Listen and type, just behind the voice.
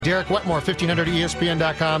Derek Wetmore,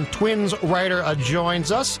 1500ESPN.com. Twins writer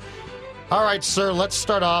joins us. All right, sir, let's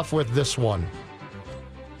start off with this one.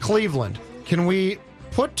 Cleveland. Can we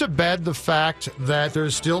put to bed the fact that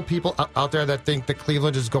there's still people out there that think that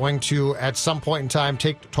Cleveland is going to, at some point in time,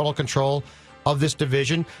 take total control of this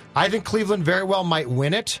division? I think Cleveland very well might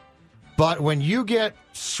win it, but when you get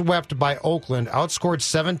swept by Oakland, outscored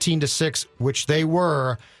 17-6, which they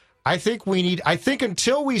were, I think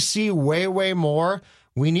until we see way more,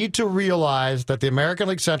 we need to realize that the American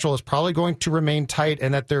League Central is probably going to remain tight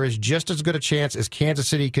and that there is just as good a chance as Kansas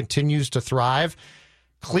City continues to thrive.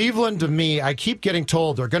 Cleveland, to me, I keep getting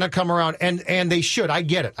told they're going to come around, and they should. I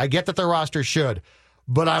get it. I get that their roster should.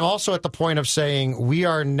 But I'm also at the point of saying we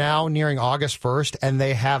are now nearing August 1st, and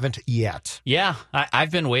they haven't yet. Yeah,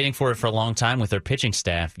 I've been waiting for it for a long time with their pitching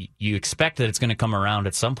staff. You expect that it's going to come around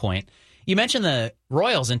at some point. You mentioned the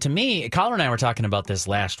Royals, and to me, Colin and I were talking about this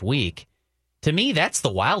last week. To me, that's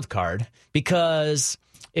the wild card, because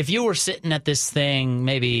if you were sitting at this thing,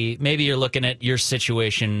 maybe you're looking at your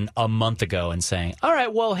situation a month ago and saying, all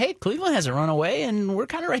right, well, hey, Cleveland hasn't run away, and we're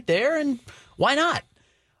kind of right there, and why not?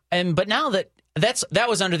 But now that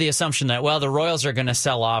was under the assumption that, well, the Royals are going to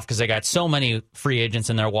sell off because they got so many free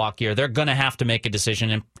agents in their walk year. They're going to have to make a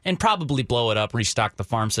decision and probably blow it up, restock the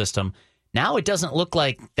farm system. Now it doesn't look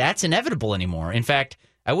like that's inevitable anymore. In fact,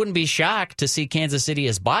 I wouldn't be shocked to see Kansas City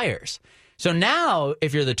as buyers. So now,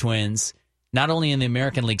 if you're the Twins, not only in the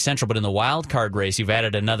American League Central, but in the wild card race, you've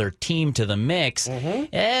added another team to the mix.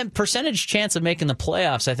 And percentage chance of making the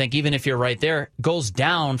playoffs, I think, even if you're right there, goes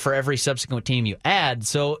down for every subsequent team you add.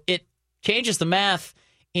 So it changes the math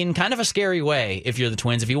in kind of a scary way if you're the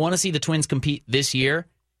Twins. If you want to see the Twins compete this year,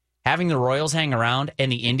 having the Royals hang around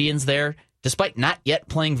and the Indians there, despite not yet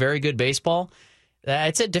playing very good baseball,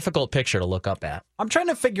 it's a difficult picture to look up at. I'm trying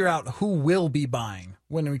to figure out who will be buying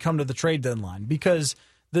when we come to the trade deadline, because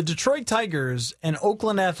the Detroit Tigers and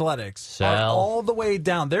Oakland Athletics are all the way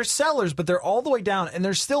down. They're sellers, but they're all the way down, and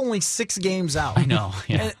they're still only 6 games out. I know.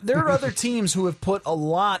 Yeah. And there are other teams who have put a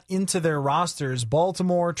lot into their rosters.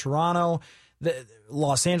 Baltimore, Toronto, the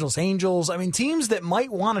Los Angeles Angels. I mean, teams that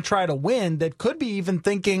might want to try to win, that could be even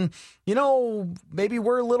thinking, maybe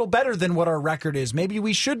we're a little better than what our record is. Maybe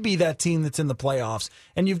we should be that team that's in the playoffs.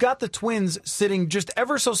 And you've got the Twins sitting just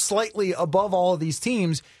ever so slightly above all of these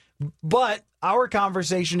teams. But our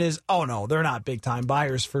conversation is, oh no, they're not big time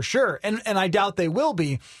buyers for sure. And I doubt they will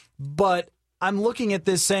be. But I'm looking at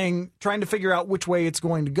this trying to figure out which way it's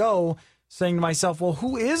going to go, saying to myself, well,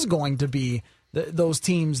 who is going to be those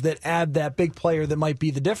teams that add that big player that might be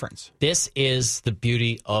the difference? This is the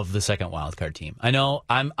beauty of the second wildcard team. I know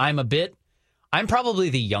I'm probably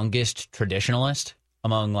the youngest traditionalist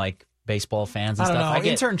among baseball fans and stuff. I don't know.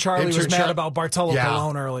 Intern Charlie was mad about Bartolo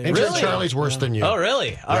Colon earlier. Intern Charlie's worse than you. Oh,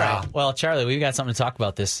 really? All right. Well, Charlie, we've got something to talk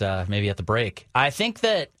about this maybe at the break. I think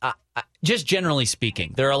that just generally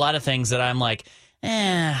speaking, there are a lot of things that I'm like,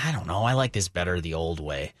 I don't know. I like this better the old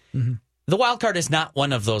way. Mm-hmm. The wild card is not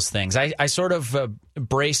one of those things. I sort of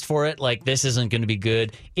braced for it, like this isn't going to be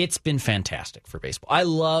good. It's been fantastic for baseball. I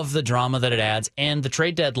love the drama that it adds, and the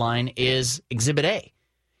trade deadline is Exhibit A.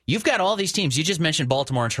 You've got all these teams. You just mentioned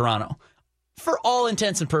Baltimore and Toronto. For all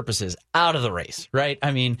intents and purposes, out of the race, right?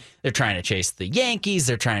 I mean, they're trying to chase the Yankees.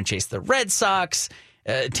 They're trying to chase the Red Sox.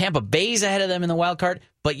 Tampa Bay's ahead of them in the wild card,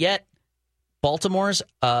 but yet Baltimore's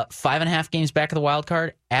 5.5 games back of the wild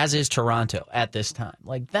card, as is Toronto at this time.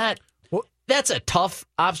 That's a tough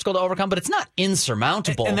obstacle to overcome, but it's not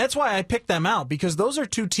insurmountable. And that's why I picked them out, because those are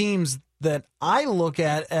two teams that I look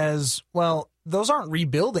at as, well, those aren't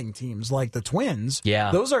rebuilding teams like the Twins.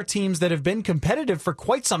 Yeah. Those are teams that have been competitive for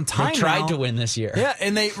quite some time now. They tried to win this year. Yeah,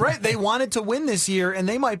 and they wanted to win this year, and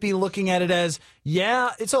they might be looking at it as,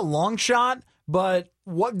 it's a long shot, but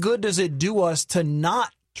what good does it do us to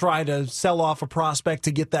not try to sell off a prospect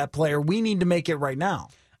to get that player? We need to make it right now.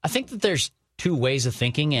 I think that there's two ways of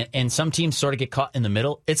thinking, and some teams sort of get caught in the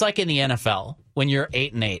middle. It's like in the NFL when you're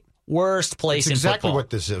 8-8, worst place in exactly football.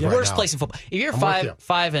 What this is. Right worst now. Place in football. If you're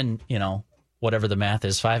five and whatever the math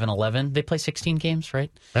is, 5-11, they play 16 games,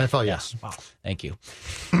 right? NFL, yes. Wow, thank you.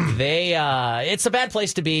 It's a bad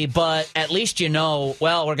place to be, but at least we're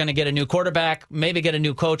going to get a new quarterback, maybe get a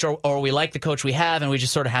new coach, or we like the coach we have, and we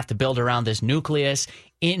just sort of have to build around this nucleus.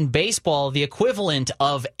 In baseball, the equivalent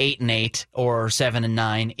of 8-8 or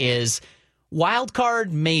 7-9 is wild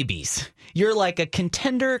card maybes. You're like a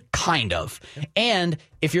contender, kind of. And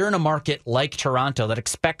if you're in a market like Toronto that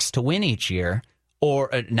expects to win each year,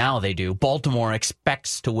 or now they do, Baltimore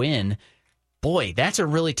expects to win, boy, that's a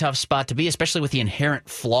really tough spot to be, especially with the inherent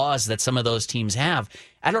flaws that some of those teams have.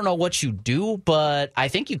 I don't know what you do, but I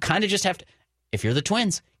think you kind of just have to. if you're the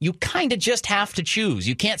Twins, you kind of just have to choose.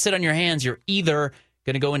 You can't sit on your hands. You're either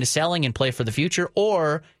going to go into selling and play for the future,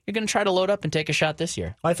 or you're going to try to load up and take a shot this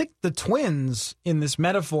year. I think the Twins, in this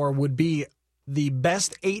metaphor, would be the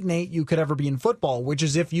best 8-8 you could ever be in football, which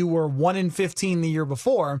is if you were 1-15 the year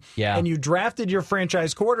before, and you drafted your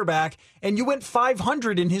franchise quarterback, and you went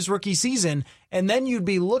 500 in his rookie season, and then you'd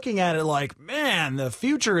be looking at it like, man, the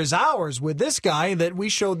future is ours with this guy that we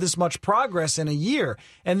showed this much progress in a year.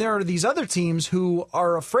 And there are these other teams who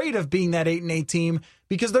are afraid of being that 8-8 team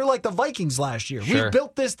because they're like the Vikings last year. Sure. We've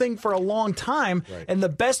built this thing for a long time, and the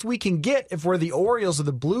best we can get if we're the Orioles or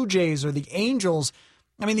the Blue Jays or the Angels.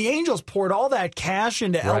 I mean, the Angels poured all that cash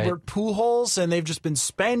into Albert Pujols, and they've just been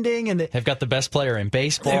spending. And they've got the best player in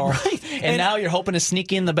baseball, and now you're hoping to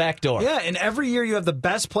sneak in the back door. Yeah, and every year you have the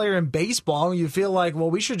best player in baseball, and you feel like,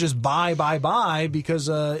 well, we should just buy, because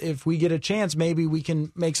if we get a chance, maybe we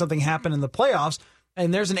can make something happen in the playoffs.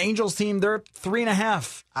 And there's an Angels team, they're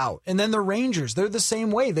 3.5 out. And then the Rangers, they're the same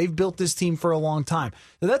way. They've built this team for a long time.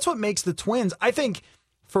 So that's what makes the Twins, I think,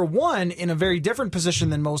 for one, in a very different position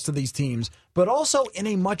than most of these teams, but also in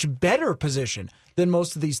a much better position than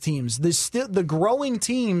most of these teams. The growing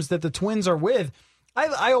teams that the Twins are with,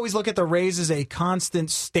 I always look at the Rays as a constant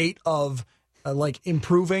state of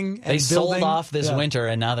improving and they building. Sold off this winter,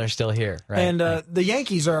 and now they're still here. Right? And the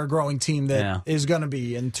Yankees are a growing team that is going to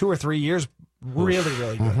be, in 2 or 3 years, really,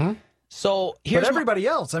 really good. Mm-hmm. So but everybody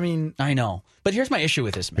else, I mean... I know. But here's my issue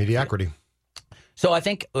with this. Mediocrity. So I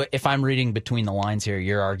think if I'm reading between the lines here,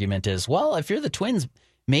 your argument is, well, if you're the Twins,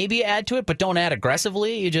 maybe add to it, but don't add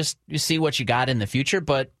aggressively. You see what you got in the future,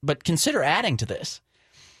 but consider adding to this.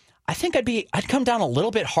 I think I'd come down a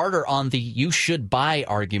little bit harder on the you should buy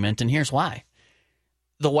argument, and here's why.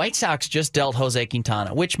 The White Sox just dealt Jose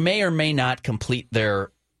Quintana, which may or may not complete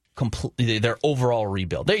their overall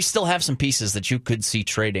rebuild. They still have some pieces that you could see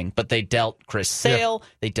trading, but they dealt Chris Sale,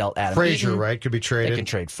 they dealt Adam Frazier, Eaton. Right? Could be traded. They could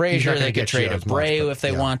trade Frazier, they could trade Abreu if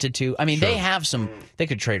they wanted to. I mean, they have some. They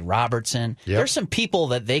could trade Robertson. Yep. There's some people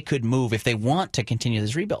that they could move if they want to continue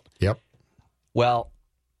this rebuild. Yep. Well,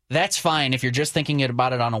 that's fine if you're just thinking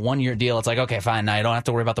about it on a one-year deal. It's like, okay, fine. Now you don't have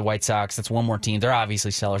to worry about the White Sox. That's one more team. They're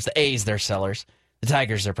obviously sellers. The A's, they're sellers. The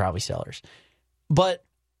Tigers, they're probably sellers. But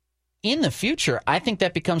in the future, I think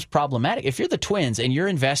that becomes problematic. If you're the Twins and you're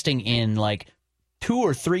investing in 2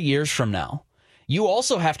 or 3 years from now, you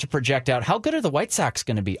also have to project out how good are the White Sox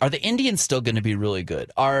going to be? Are the Indians still going to be really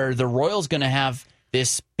good? Are the Royals going to have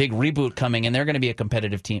this big reboot coming and they're going to be a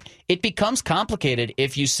competitive team? It becomes complicated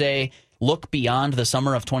if you say, look beyond the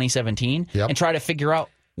summer of 2017 and try to figure out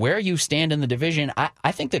where you stand in the division.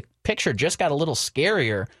 I think the picture just got a little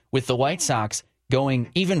scarier with the White Sox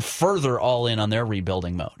going even further all in on their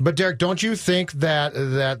rebuilding mode. But Derek, don't you think that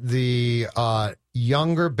the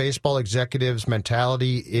younger baseball executives'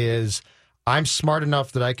 mentality is, I'm smart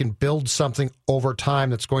enough that I can build something over time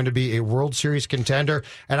that's going to be a World Series contender,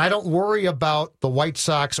 and I don't worry about the White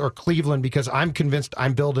Sox or Cleveland because I'm convinced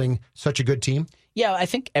I'm building such a good team? Yeah, I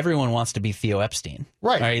think everyone wants to be Theo Epstein.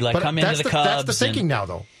 Right. But come into the Cubs. That's the thinking now,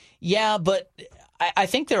 though. Yeah, but I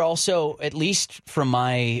think they're also, at least from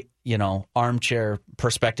my armchair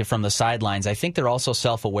perspective from the sidelines, I think they're also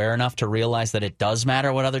self-aware enough to realize that it does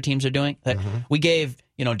matter what other teams are doing. That we gave,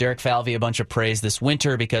 Derek Falvey a bunch of praise this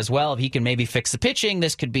winter because, well, if he can maybe fix the pitching,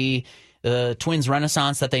 this could be the Twins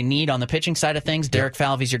renaissance that they need on the pitching side of things. Derek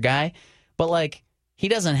Falvey's your guy. But, he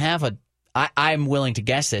doesn't have I'm willing to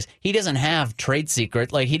guess this, he doesn't have trade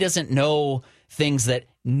secret. He doesn't know things that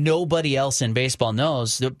nobody else in baseball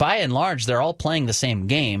knows. By and large, they're all playing the same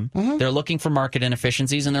game. They're looking for market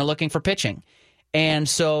inefficiencies, and they're looking for pitching. And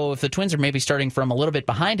so if the Twins are maybe starting from a little bit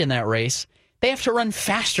behind in that race, they have to run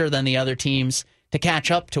faster than the other teams to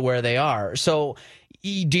catch up to where they are. So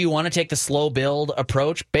do you want to take the slow build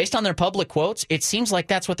approach? Based on their public quotes, it seems like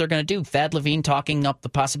that's what they're going to do. Thad Levine talking up the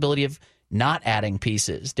possibility of not adding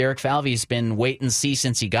pieces. Derek Falvey's been wait and see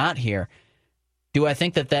since he got here. Do I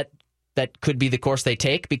think that could be the course they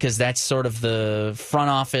take because that's sort of the front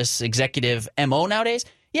office executive MO nowadays?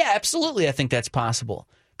 Yeah, absolutely. I think that's possible.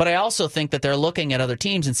 But I also think that they're looking at other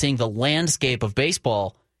teams and seeing the landscape of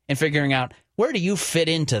baseball and figuring out where do you fit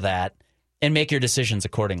into that and make your decisions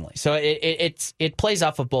accordingly. So it plays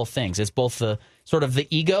off of both things. It's both the sort of the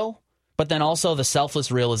ego, but then also the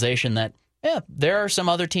selfless realization that, there are some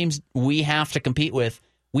other teams we have to compete with.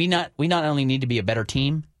 We not only need to be a better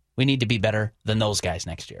team, we need to be better than those guys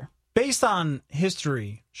next year. Based on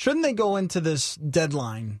history, shouldn't they go into this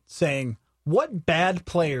deadline saying, what bad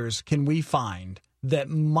players can we find that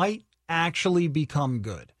might actually become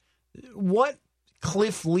good? What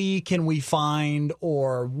Cliff Lee can we find,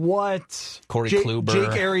 or what Corey Kluber.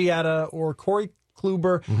 Jake Arrieta or Corey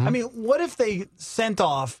Kluber. I mean, what if they sent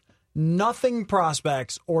off nothing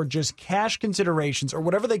prospects or just cash considerations or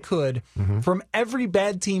whatever they could from every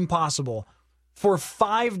bad team possible for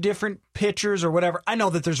 5 different pitchers or whatever? I know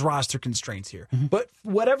that there's roster constraints here, but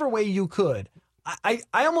whatever way you could, I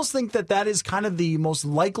almost think that is kind of the most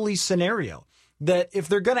likely scenario. That if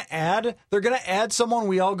they're going to add someone,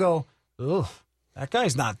 we all go, ugh, that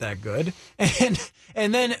guy's not that good.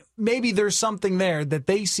 And then maybe there's something there that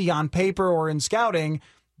they see on paper or in scouting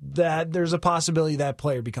that there's a possibility that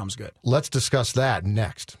player becomes good. Let's discuss that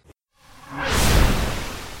next.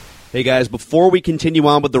 Hey guys, before we continue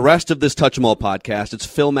on with the rest of this Touch 'Em All podcast, it's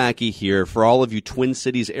Phil Mackey here for all of you Twin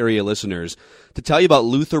Cities area listeners to tell you about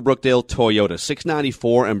Luther Brookdale Toyota.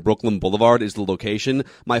 694 and Brooklyn Boulevard is the location.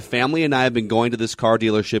 My family and I have been going to this car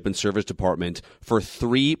dealership and service department for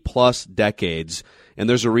 3+ decades. And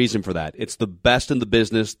there's a reason for that. It's the best in the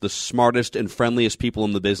business, the smartest and friendliest people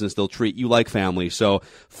in the business. They'll treat you like family. So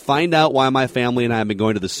find out why my family and I have been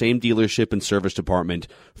going to the same dealership and service department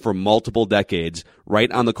for multiple decades, right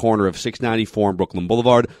on the corner of 694 and Brooklyn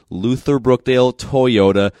Boulevard,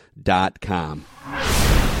 LutherBrookdaleToyota.com.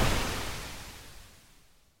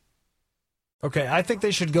 Okay, I think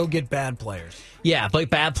they should go get bad players. Yeah,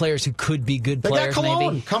 but bad players who could be good They players, got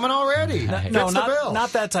Cologne maybe. coming already. No,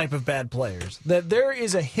 not that type of bad players. That there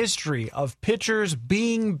is a history of pitchers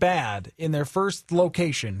being bad in their first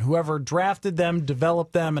location, whoever drafted them,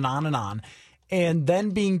 developed them, and on, and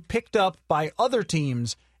then being picked up by other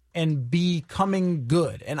teams and becoming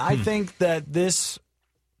good. And I think that this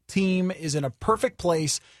team is in a perfect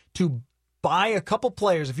place to buy a couple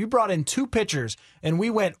players. If you brought in 2 pitchers and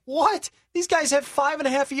we went, what? These guys have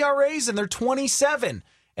 5.5 ERAs and they're 27.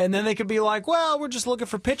 And then they could be like, well, we're just looking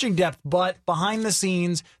for pitching depth. But behind the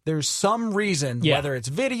scenes, there's some reason, whether it's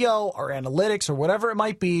video or analytics or whatever it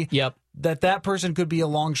might be, that person could be a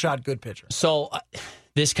long shot good pitcher. So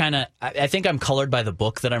this kind of, I think I'm colored by the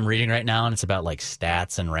book that I'm reading right now, and it's about like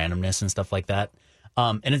stats and randomness and stuff like that.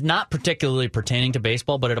 And it's not particularly pertaining to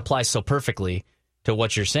baseball, but it applies so perfectly to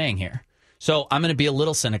what you're saying here. So I'm going to be a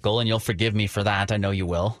little cynical, and you'll forgive me for that. I know you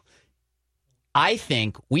will. I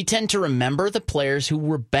think we tend to remember the players who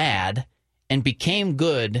were bad and became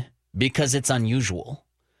good because it's unusual.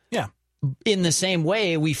 Yeah. In the same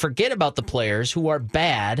way, we forget about the players who are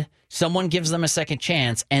bad. Someone gives them a second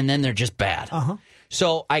chance, and then they're just bad.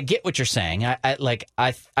 So I get what you're saying.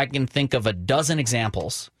 I can think of a dozen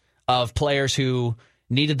examples of players who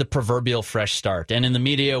needed the proverbial fresh start. And in the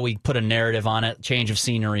media, we put a narrative on it, change of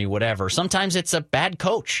scenery, whatever. Sometimes it's a bad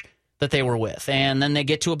coach that they were with, and then they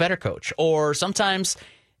get to a better coach. Or sometimes,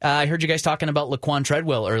 I heard you guys talking about Laquan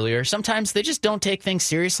Treadwell earlier, sometimes they just don't take things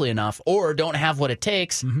seriously enough or don't have what it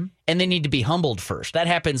takes, and they need to be humbled first. That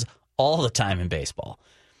happens all the time in baseball.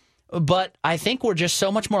 But I think we're just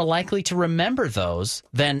so much more likely to remember those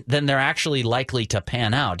than they're actually likely to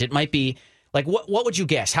pan out. It might be, like, what would you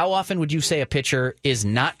guess? How often would you say a pitcher is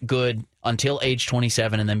not good until age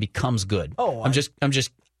 27 and then becomes good? Oh, I'm just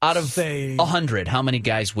out of 100, how many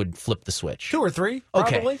guys would flip the switch? 2 or 3,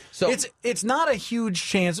 probably. Okay. So it's not a huge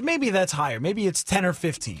chance. Maybe that's higher. Maybe it's 10 or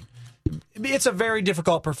 15. It's a very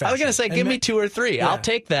difficult profession. I was going to say, give me 2 or 3. Yeah. I'll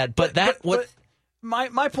take that. But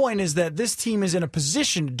my point is that this team is in a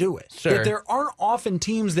position to do it. Sure. That there aren't often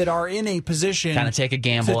teams that are in a position kind of take a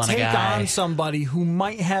gamble on a guy, to take on somebody who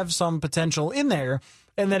might have some potential in there.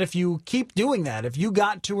 And that if you keep doing that, if you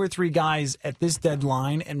got 2 or 3 guys at this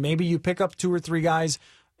deadline, and maybe you pick up 2 or 3 guys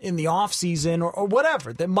in the offseason or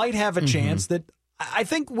whatever that might have a chance, that I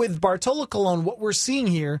think with Bartolo Colon, what we're seeing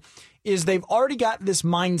here is they've already got this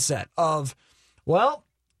mindset of, well,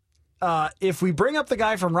 if we bring up the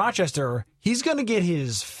guy from Rochester, he's going to get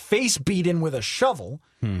his face beat in with a shovel.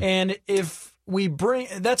 And if we bring,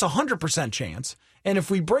 that's 100% chance. And if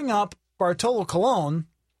we bring up Bartolo Colon,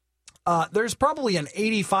 there's probably an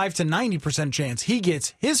 85 to 90% chance he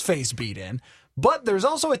gets his face beat in. But there's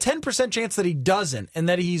also a 10% chance that he doesn't and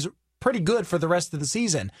that he's pretty good for the rest of the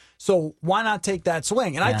season. So why not take that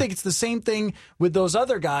swing? And I think it's the same thing with those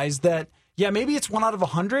other guys that, maybe it's 1 out of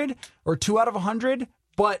 100 or 2 out of 100,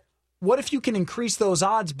 but what if you can increase those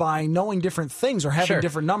odds by knowing different things or having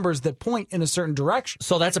different numbers that point in a certain direction?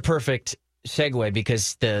 So that's a perfect segue,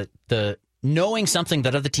 because the knowing something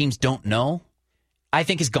that other teams don't know, I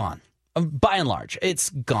think, is gone. By and large, it's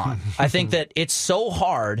gone. I think that it's so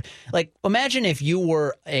hard. Like, imagine if you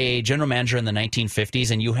were a general manager in the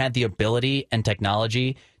 1950s and you had the ability and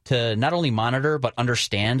technology to not only monitor but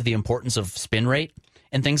understand the importance of spin rate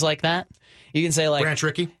and things like that. You can say, like, Branch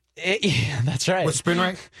Rickey. Yeah, that's right. With spin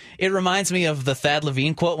rate? It reminds me of the Thad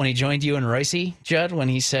Levine quote when he joined you and Royce, Judd, when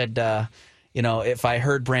he said, if I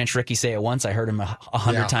heard Branch Rickey say it once, I heard him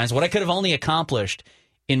 100 times. What I could have only accomplished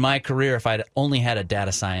in my career if I'd only had a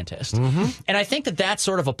data scientist. And I think that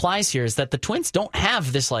sort of applies here, is that the Twins don't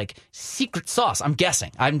have this secret sauce. I'm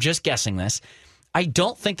just guessing this. I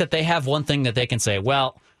don't think that they have one thing that they can say,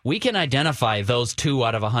 well, we can identify those 2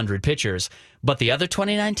 out of 100 pitchers, but the other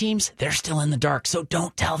 29 teams, they're still in the dark, so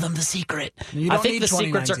don't tell them the secret. I think the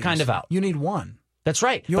secrets are kind of out. You need one. That's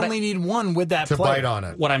right. You only need one with that to player. bite on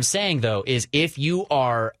it. What I'm saying, though, is if you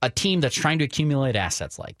are a team that's trying to accumulate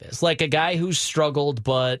assets like this, like a guy who's struggled,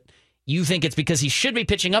 but you think it's because he should be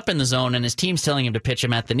pitching up in the zone and his team's telling him to pitch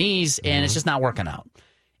him at the knees, and it's just not working out,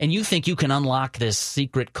 and you think you can unlock this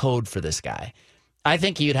secret code for this guy, I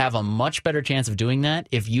think you'd have a much better chance of doing that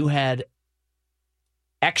if you had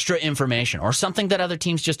extra information or something that other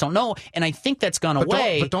teams just don't know. And I think that's gone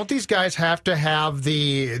away. But don't these guys have to have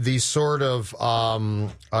the sort of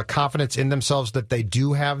confidence in themselves that they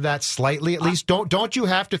do have that slightly at least? Don't you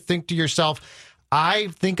have to think to yourself, I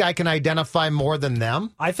think I can identify more than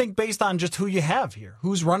them? I think based on just who you have here,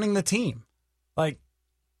 who's running the team.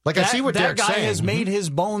 I see what Derek's saying. That guy has made his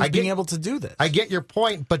bones being able to do this. I get your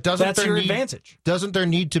point, but that's your advantage. Doesn't there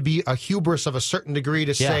need to be a hubris of a certain degree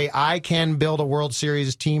to say, I can build a World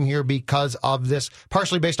Series team here because of this,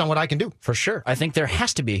 partially based on what I can do? For sure. I think there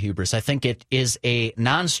has to be a hubris. I think it is a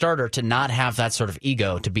non-starter to not have that sort of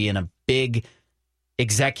ego, to be in a big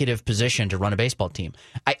executive position to run a baseball team.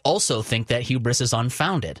 I also think that hubris is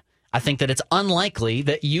unfounded. I think that it's unlikely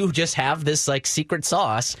that you just have this secret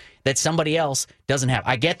sauce that somebody else doesn't have.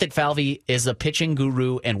 I get that Falvey is a pitching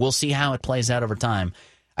guru, and we'll see how it plays out over time.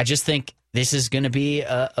 I just think this is going to be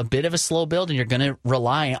a bit of a slow build, and you're going to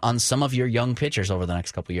rely on some of your young pitchers over the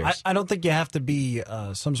next couple of years. I don't think you have to be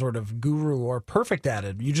some sort of guru or perfect at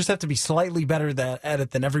it. You just have to be slightly better at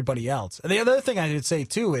it than everybody else. And the other thing I would say,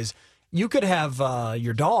 too, is you could have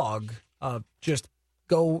your dog just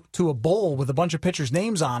go to a bowl with a bunch of pitchers'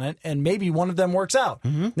 names on it, and maybe one of them works out.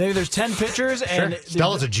 Maybe there's 10 pitchers, and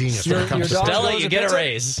Stella's a genius when it comes to Stella, you get a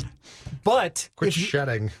raise. But quit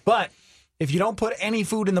shedding. But if you don't put any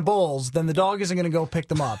food in the bowls, then the dog isn't going to go pick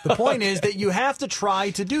them up. The point is that you have to try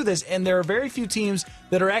to do this, and there are very few teams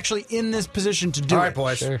that are actually in this position to do it. All right,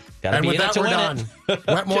 boys. Sure. And with that, we're done.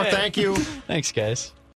 Wetmore, Okay. thank you. Thanks, guys.